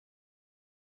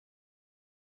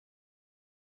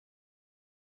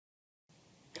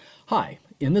Hi,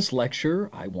 in this lecture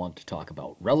I want to talk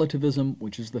about relativism,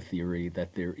 which is the theory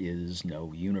that there is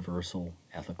no universal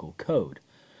ethical code.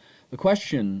 The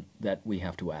question that we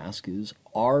have to ask is,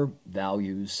 are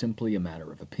values simply a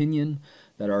matter of opinion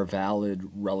that are valid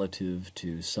relative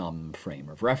to some frame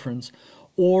of reference,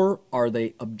 or are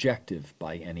they objective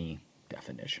by any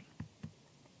definition?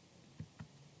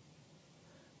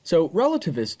 So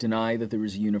relativists deny that there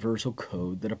is a universal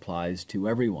code that applies to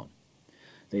everyone.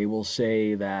 They will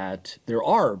say that there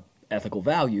are ethical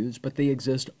values, but they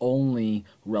exist only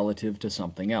relative to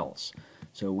something else.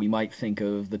 So we might think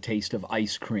of the taste of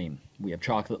ice cream. We have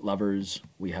chocolate lovers,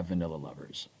 we have vanilla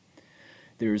lovers.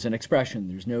 There's an expression,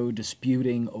 there's no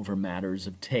disputing over matters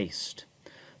of taste.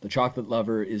 The chocolate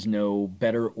lover is no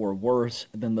better or worse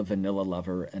than the vanilla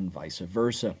lover, and vice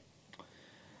versa.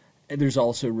 And there's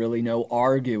also really no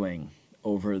arguing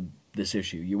over this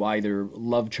issue. You either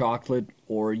love chocolate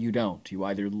or you don't. You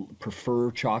either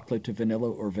prefer chocolate to vanilla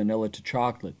or vanilla to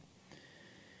chocolate.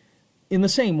 In the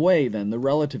same way, then, the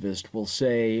relativist will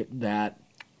say that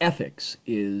ethics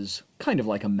is kind of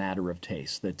like a matter of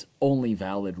taste that's only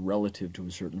valid relative to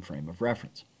a certain frame of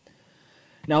reference.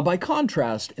 Now, by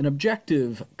contrast, an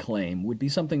objective claim would be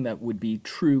something that would be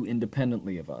true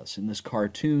independently of us. In this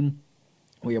cartoon,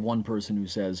 we have one person who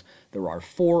says there are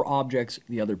 4 objects,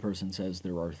 the other person says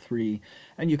there are 3,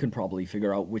 and you can probably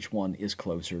figure out which one is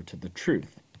closer to the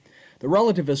truth. The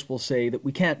relativist will say that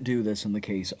we can't do this in the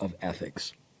case of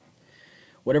ethics.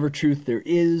 Whatever truth there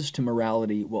is to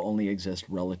morality will only exist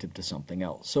relative to something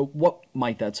else. So what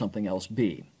might that something else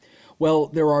be? Well,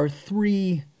 there are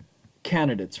 3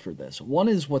 candidates for this. One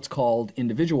is what's called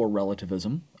individual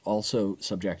relativism, also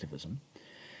subjectivism.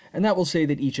 And that will say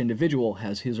that each individual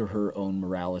has his or her own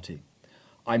morality.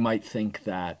 I might think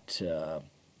that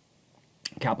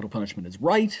capital punishment is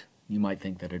right. You might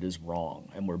think that it is wrong,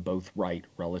 and we're both right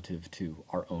relative to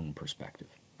our own perspective.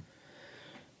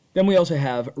 Then we also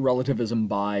have relativism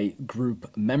by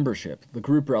group membership. The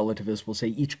group relativist will say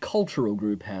each cultural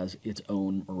group has its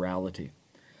own morality.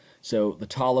 So the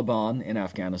Taliban in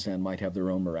Afghanistan might have their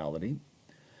own morality.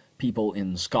 People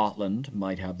in Scotland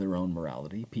might have their own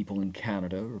morality. People in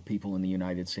Canada or people in the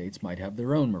United States might have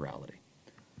their own morality.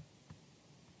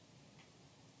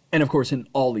 And of course, in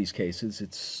all these cases,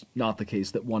 it's not the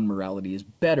case that one morality is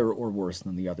better or worse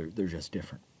than the other. They're just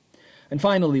different. And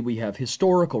finally, we have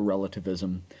historical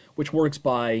relativism, which works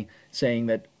by saying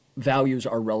that values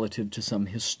are relative to some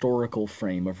historical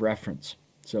frame of reference.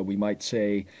 So we might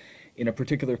say, in a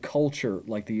particular culture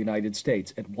like the United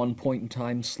States, at one point in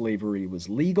time slavery was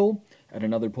legal, at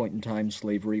another point in time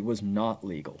slavery was not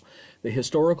legal. The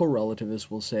historical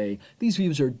relativist will say these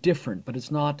views are different, but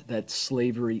it's not that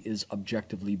slavery is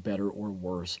objectively better or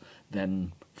worse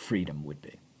than freedom would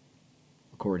be,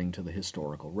 according to the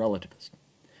historical relativist.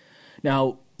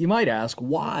 Now, you might ask,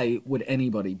 why would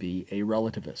anybody be a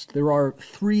relativist? There are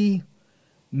 3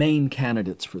 main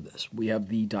candidates for this. We have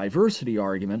the diversity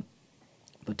argument,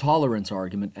 the tolerance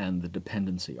argument, and the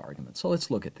dependency argument. So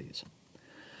let's look at these.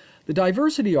 The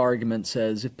diversity argument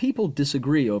says if people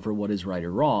disagree over what is right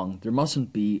or wrong, there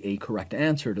mustn't be a correct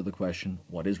answer to the question,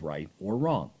 what is right or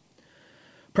wrong.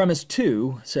 Premise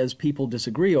 2 says people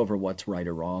disagree over what's right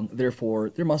or wrong,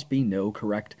 therefore there must be no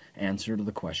correct answer to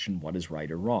the question, what is right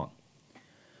or wrong.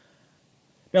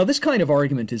 Now, this kind of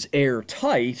argument is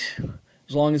airtight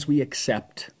as long as we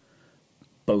accept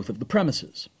both of the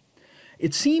premises.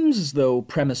 It seems as though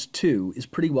premise 2 is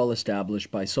pretty well established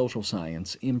by social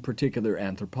science, in particular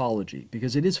anthropology,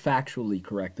 because it is factually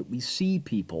correct that we see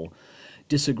people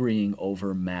disagreeing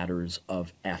over matters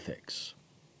of ethics.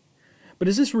 But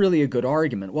is this really a good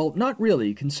argument? Well, not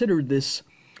really. Consider this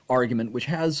argument, which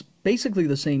has basically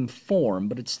the same form,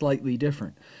 but it's slightly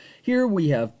different. Here we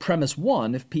have premise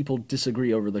 1, if people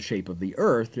disagree over the shape of the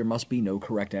earth, there must be no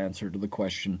correct answer to the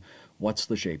question, what's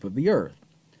the shape of the earth?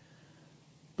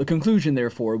 The conclusion,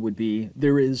 therefore, would be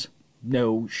there is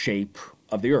no shape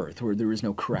of the earth, or there is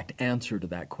no correct answer to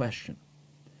that question.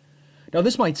 Now,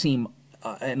 this might seem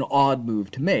an odd move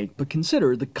to make, but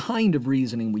consider the kind of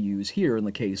reasoning we use here in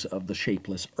the case of the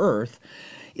shapeless earth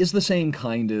is the same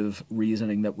kind of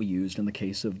reasoning that we used in the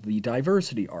case of the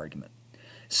diversity argument.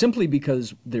 Simply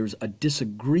because there's a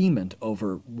disagreement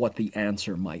over what the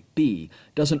answer might be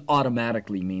doesn't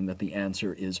automatically mean that the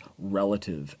answer is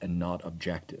relative and not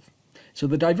objective. So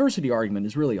the diversity argument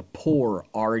is really a poor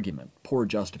argument, poor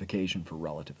justification for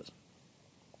relativism.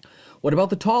 What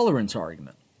about the tolerance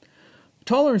argument? The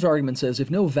tolerance argument says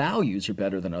if no values are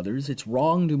better than others, it's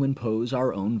wrong to impose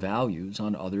our own values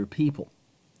on other people.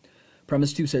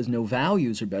 Premise 2 says no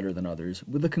values are better than others,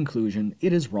 with the conclusion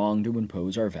it is wrong to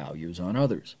impose our values on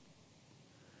others.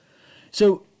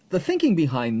 So The thinking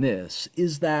behind this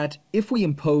is that if we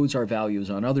impose our values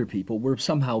on other people, we're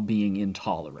somehow being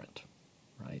intolerant,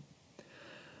 right?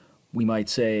 We might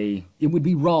say it would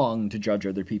be wrong to judge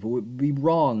other people. It would be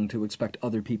wrong to expect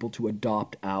other people to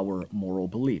adopt our moral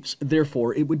beliefs.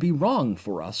 Therefore, it would be wrong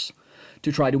for us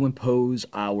to try to impose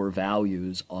our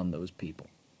values on those people.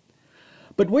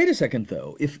 But wait a second,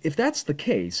 though. If that's the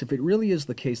case, if it really is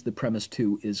the case that premise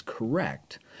 2 is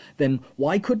correct, then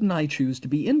why couldn't I choose to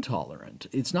be intolerant?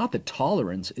 It's not that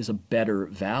tolerance is a better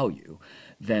value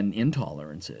than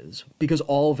intolerance is, because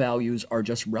all values are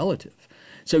just relative.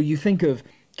 So you think of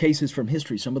cases from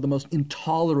history, some of the most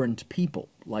intolerant people,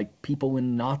 like people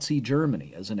in Nazi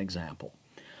Germany, as an example.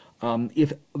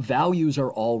 If values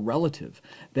are all relative,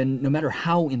 then no matter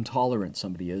how intolerant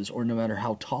somebody is, or no matter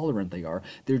how tolerant they are,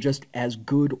 they're just as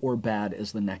good or bad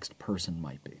as the next person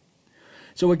might be.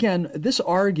 So again, this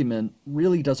argument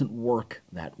really doesn't work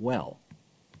that well.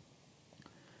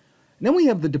 And then we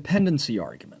have the dependency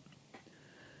argument.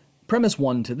 Premise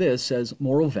 1 to this says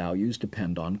moral values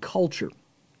depend on culture.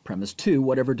 Premise 2,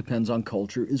 whatever depends on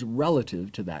culture is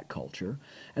relative to that culture,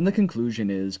 and the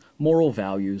conclusion is moral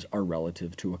values are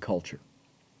relative to a culture.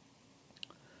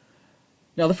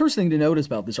 Now, the first thing to notice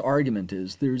about this argument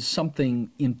is there's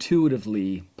something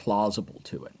intuitively plausible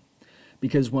to it.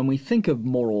 Because when we think of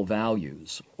moral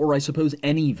values, or I suppose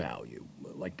any value,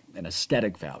 like an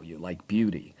aesthetic value, like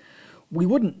beauty, we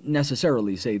wouldn't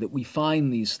necessarily say that we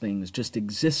find these things just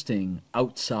existing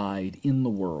outside in the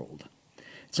world.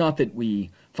 It's not that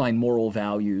we find moral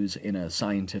values in a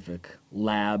scientific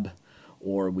lab,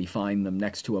 or we find them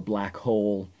next to a black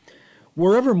hole.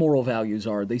 Wherever moral values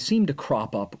are, they seem to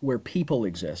crop up where people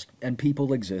exist, and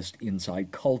people exist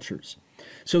inside cultures.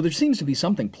 So there seems to be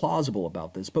something plausible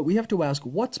about this, but we have to ask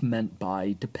what's meant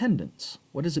by dependence.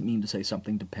 What does it mean to say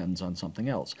something depends on something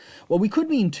else? Well, we could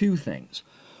mean two things.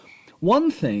 One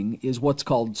thing is what's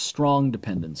called strong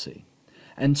dependency.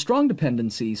 And strong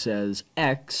dependency says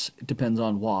X depends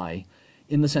on Y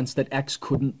in the sense that X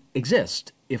couldn't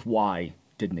exist if Y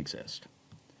didn't exist.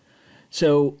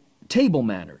 So table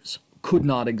manners could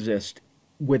not exist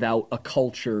without a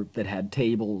culture that had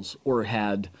tables or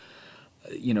had,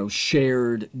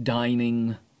 shared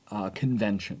dining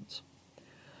conventions.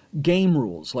 Game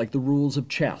rules, like the rules of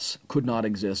chess, could not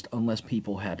exist unless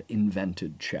people had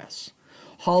invented chess.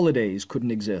 Holidays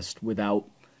couldn't exist without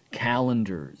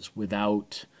calendars,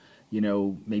 without,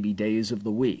 maybe days of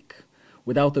the week.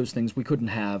 Without those things, we couldn't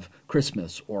have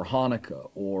Christmas or Hanukkah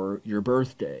or your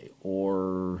birthday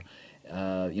or,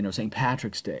 St.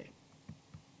 Patrick's Day.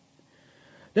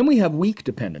 Then we have weak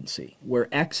dependency, where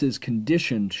X is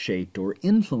conditioned, shaped, or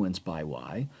influenced by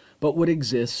Y, but would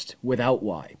exist without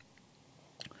Y.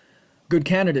 Good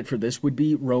candidate for this would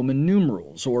be Roman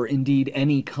numerals, or indeed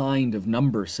any kind of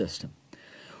number system.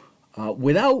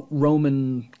 Without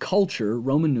Roman culture,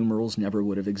 Roman numerals never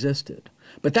would have existed.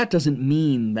 But that doesn't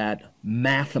mean that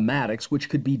mathematics, which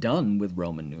could be done with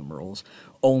Roman numerals,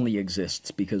 only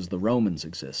exists because the Romans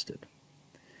existed.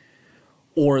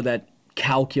 Or that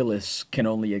calculus can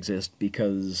only exist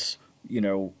because,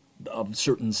 of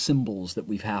certain symbols that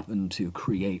we've happened to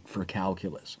create for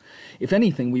calculus. If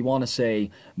anything, we want to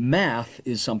say math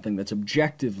is something that's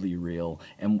objectively real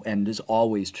and is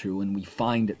always true, and we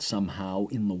find it somehow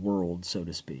in the world, so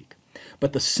to speak.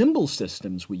 But the symbol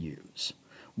systems we use,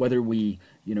 whether we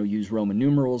use Roman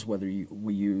numerals, whether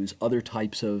we use other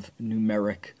types of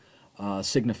numeric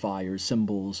signifiers,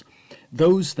 symbols,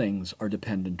 those things are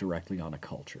dependent directly on a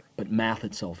culture. But math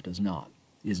itself is not.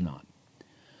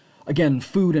 Again,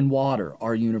 food and water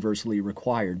are universally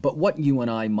required, but what you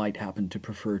and I might happen to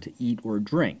prefer to eat or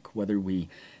drink, whether we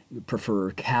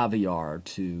prefer caviar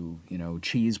to,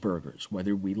 cheeseburgers,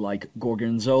 whether we like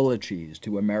Gorgonzola cheese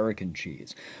to American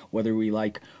cheese, whether we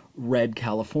like red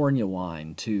California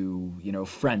wine to,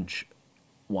 French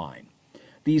wine.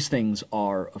 These things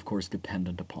are, of course,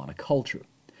 dependent upon a culture.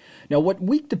 Now, what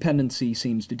weak dependency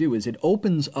seems to do is it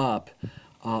opens up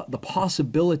the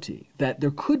possibility that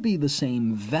there could be the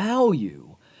same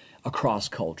value across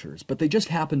cultures, but they just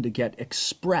happen to get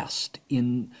expressed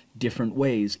in different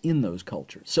ways in those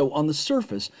cultures. So on the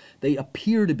surface, they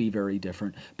appear to be very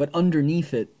different, but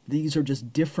underneath it, these are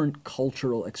just different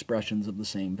cultural expressions of the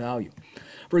same value.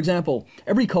 For example,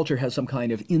 every culture has some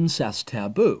kind of incest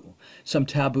taboo, some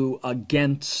taboo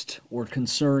against or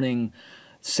concerning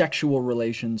sexual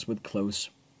relations with close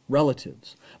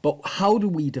relatives. But how do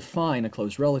we define a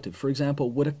close relative? For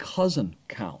example, would a cousin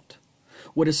count?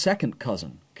 Would a second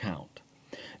cousin count?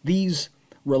 These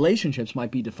relationships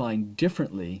might be defined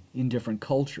differently in different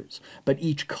cultures, but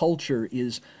each culture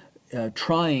is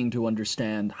trying to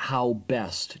understand how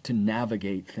best to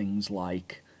navigate things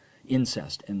like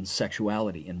incest and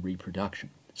sexuality and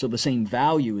reproduction. So the same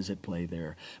value is at play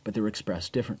there, but they're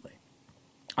expressed differently.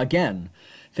 Again,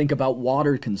 think about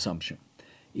water consumption.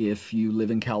 If you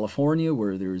live in California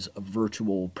where there's a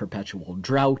virtual perpetual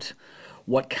drought,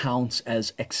 what counts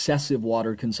as excessive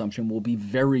water consumption will be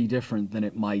very different than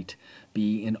it might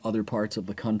be in other parts of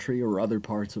the country or other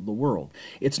parts of the world.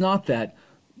 It's not that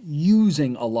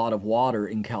using a lot of water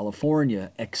in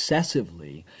California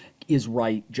excessively is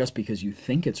right just because you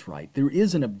think it's right. There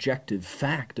is an objective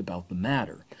fact about the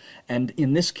matter. And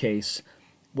in this case,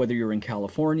 whether you're in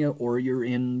California or you're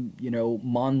in,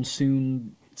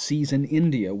 monsoon season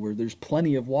India where there's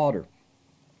plenty of water,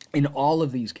 in all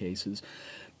of these cases,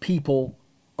 people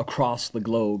across the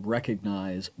globe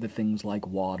recognize that things like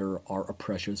water are a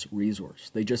precious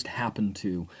resource. They just happen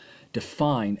to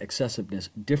define excessiveness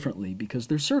differently because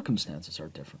their circumstances are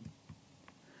different.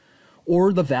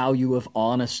 Or the value of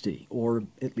honesty, or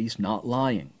at least not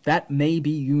lying. That may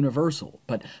be universal,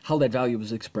 but how that value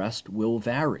is expressed will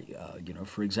vary.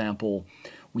 For example,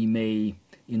 we may,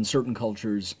 in certain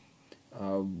cultures,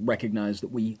 recognize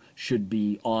that we should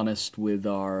be honest with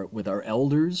our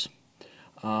elders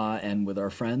and with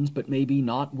our friends, but maybe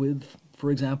not with,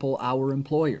 for example, our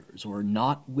employers, or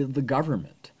not with the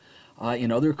government.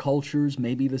 In other cultures,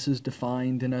 maybe this is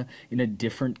defined in a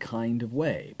different kind of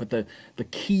way. But the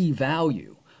key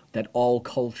value that all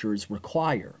cultures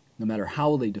require, no matter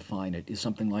how they define it, is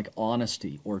something like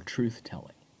honesty or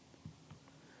truth-telling.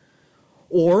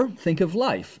 Or think of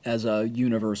life as a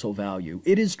universal value.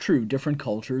 It is true different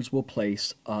cultures will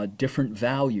place a different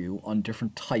value on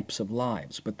different types of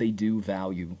lives, but they do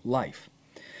value life.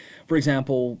 For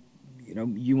example,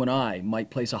 you and I might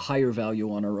place a higher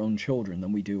value on our own children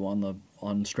than we do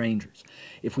on strangers.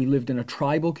 If we lived in a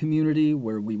tribal community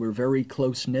where we were very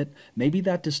close-knit, maybe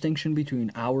that distinction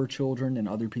between our children and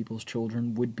other people's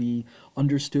children would be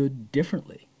understood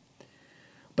differently.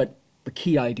 But the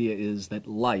key idea is that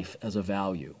life as a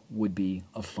value would be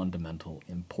of fundamental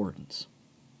importance.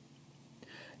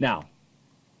 Now,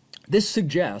 this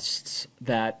suggests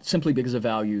that simply because a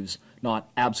value's not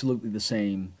absolutely the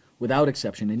same without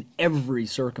exception in every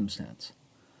circumstance,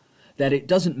 that it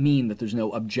doesn't mean that there's no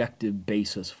objective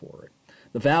basis for it.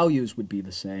 The values would be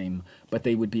the same, but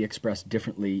they would be expressed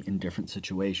differently in different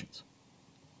situations.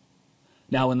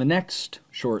 Now, in the next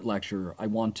short lecture, I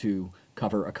want to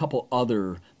cover a couple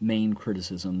other main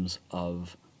criticisms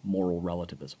of moral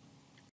relativism.